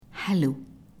Hello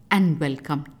and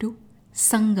welcome to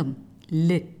Sangam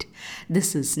Lit.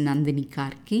 This is Nandini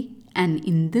Karki, and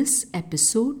in this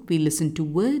episode we listen to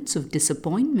words of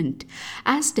disappointment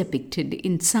as depicted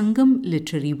in Sangam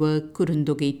literary work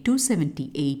Kurundogai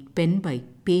 278 penned by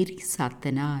Peri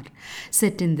Sarthanar.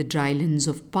 Set in the drylands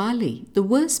of Pale, the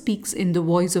verse speaks in the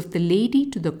voice of the lady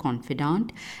to the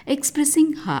confidant,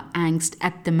 expressing her angst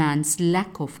at the man's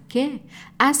lack of care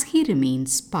as he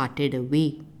remains parted away.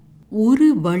 ஒரு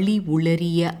வழி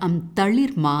உளறிய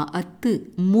தளிர் மா அத்து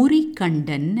முறி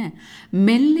கண்டன்ன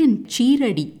மெல்லன்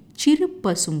சீரடி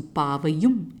சிறுபசும்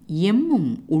பாவையும் எம்மும்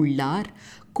உள்ளார்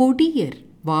கொடியர்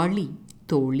வாளி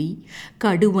தோழி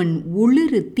கடுவன்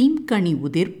உளிரு தீம்கனி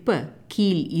உதிர்ப்ப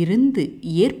கீழ் இருந்து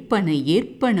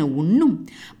ஏற்பன உண்ணும்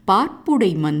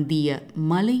பார்ப்புடை மந்திய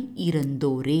மலை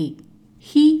இறந்தோரே.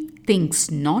 He thinks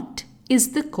not is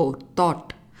the core thought.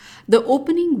 The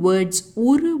opening words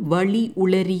Uru Vali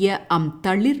Ulariya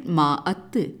Talir Ma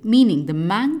Attu, meaning the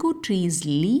mango tree's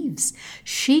leaves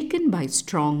shaken by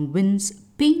strong winds,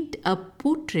 paint a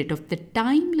portrait of the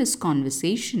timeless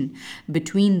conversation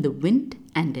between the wind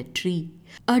and a tree.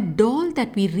 A doll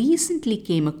that we recently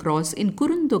came across in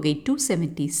Kurundogai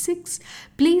 276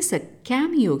 plays a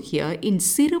cameo here in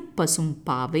Siruppasum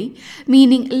Pavai,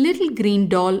 meaning a little green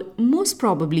doll most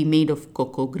probably made of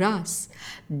cocoa grass.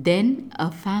 Then a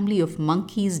family of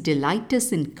monkeys delight us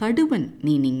in Kaduvan,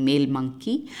 meaning male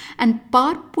monkey, and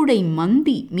Parpudai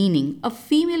Mandi, meaning a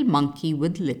female monkey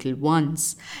with little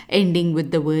ones, ending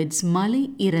with the words Malai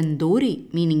Irandore,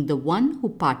 meaning the one who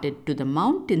parted to the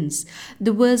mountains.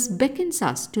 The verse beckons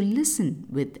us to listen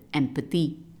with empathy.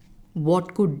 What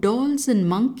could dolls and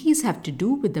monkeys have to do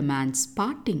with the man's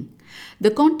parting?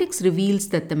 The context reveals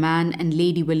that the man and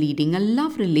lady were leading a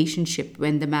love relationship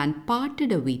when the man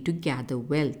parted away to gather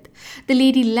wealth. The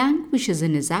lady languishes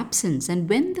in his absence, and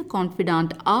when the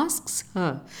confidant asks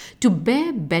her to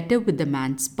bear better with the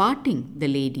man's parting,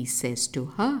 the lady says to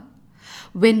her,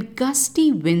 when gusty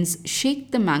winds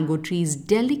shake the mango tree's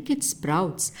delicate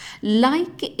sprouts,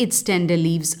 like its tender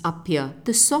leaves appear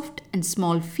the soft and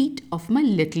small feet of my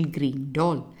little green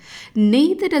doll.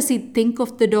 Neither does he think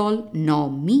of the doll nor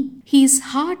me. He is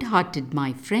hard-hearted,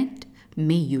 my friend.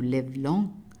 May you live long.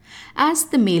 As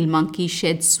the male monkey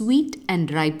sheds sweet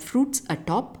and ripe fruits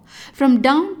atop, from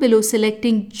down below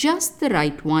selecting just the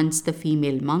right ones, the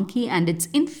female monkey and its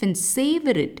infant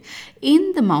savor it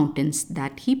in the mountains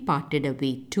that he parted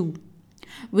away to.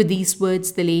 With these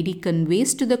words, the lady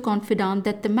conveys to the confidant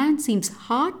that the man seems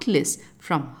heartless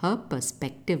from her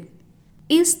perspective.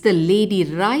 Is the lady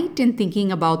right in thinking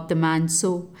about the man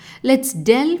so? Let's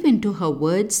delve into her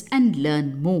words and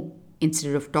learn more.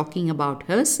 Instead of talking about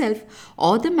herself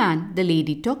or the man, the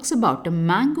lady talks about a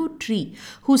mango tree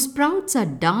whose sprouts are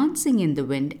dancing in the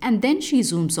wind, and then she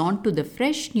zooms on to the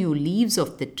fresh new leaves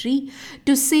of the tree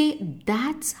to say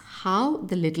that's how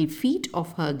the little feet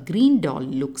of her green doll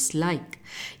looks like.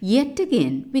 Yet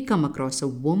again, we come across a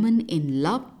woman in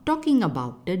love talking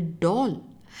about a doll.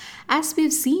 As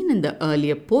we've seen in the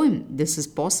earlier poem, this is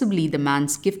possibly the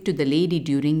man's gift to the lady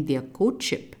during their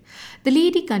courtship. The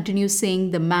lady continues saying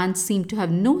the man seemed to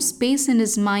have no space in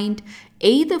his mind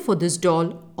either for this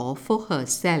doll or for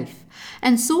herself,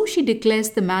 and so she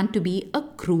declares the man to be a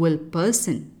cruel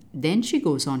person. Then she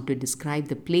goes on to describe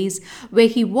the place where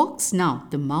he walks now,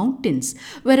 the mountains,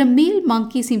 where a male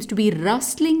monkey seems to be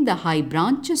rustling the high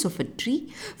branches of a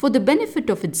tree for the benefit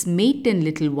of its mate and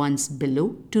little ones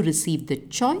below to receive the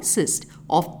choicest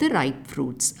of the ripe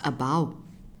fruits above.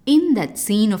 In that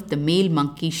scene of the male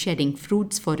monkey shedding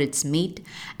fruits for its mate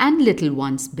and little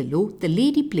ones below, the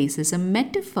lady places a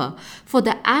metaphor for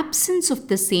the absence of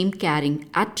the same caring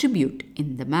attribute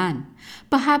in the man.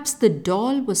 Perhaps the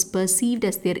doll was perceived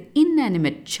as their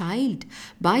inanimate child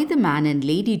by the man and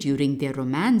lady during their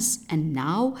romance, and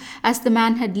now, as the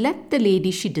man had left the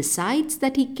lady, she decides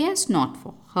that he cares not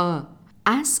for her.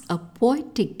 As a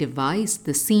poetic device,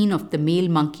 the scene of the male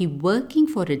monkey working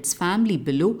for its family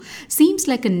below seems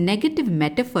like a negative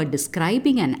metaphor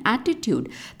describing an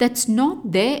attitude that's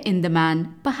not there in the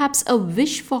man, perhaps a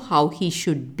wish for how he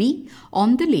should be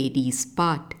on the lady's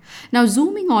part. Now,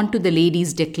 zooming on to the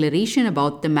lady's declaration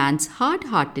about the man's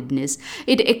hard-heartedness,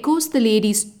 it echoes the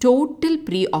lady's total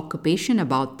preoccupation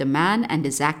about the man and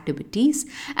his activities,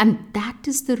 and that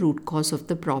is the root cause of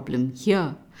the problem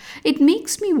here. It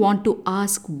makes me want to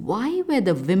ask, why were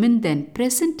the women then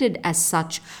presented as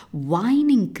such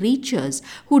whining creatures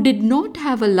who did not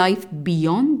have a life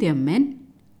beyond their men?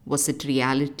 Was it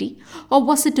reality, or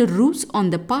was it a ruse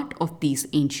on the part of these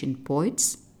ancient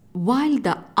poets? While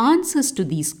the answers to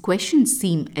these questions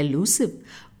seem elusive,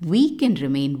 we can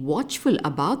remain watchful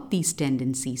about these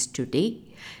tendencies today.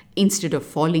 Instead of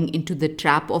falling into the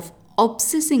trap of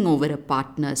obsessing over a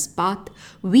partner's path,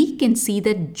 we can see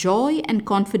that joy and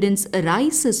confidence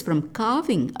arises from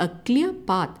carving a clear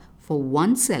path for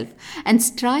oneself and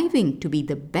striving to be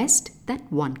the best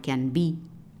that one can be.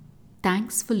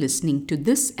 Thanks for listening to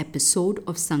this episode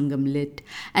of Sangam Lit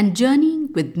and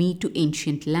journeying with me to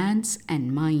ancient lands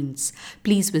and minds.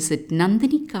 Please visit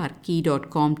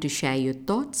nandinikarki.com to share your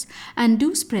thoughts and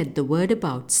do spread the word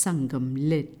about Sangam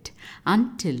Lit.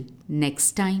 Until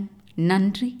next time,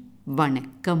 Nandri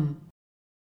Vanakkam.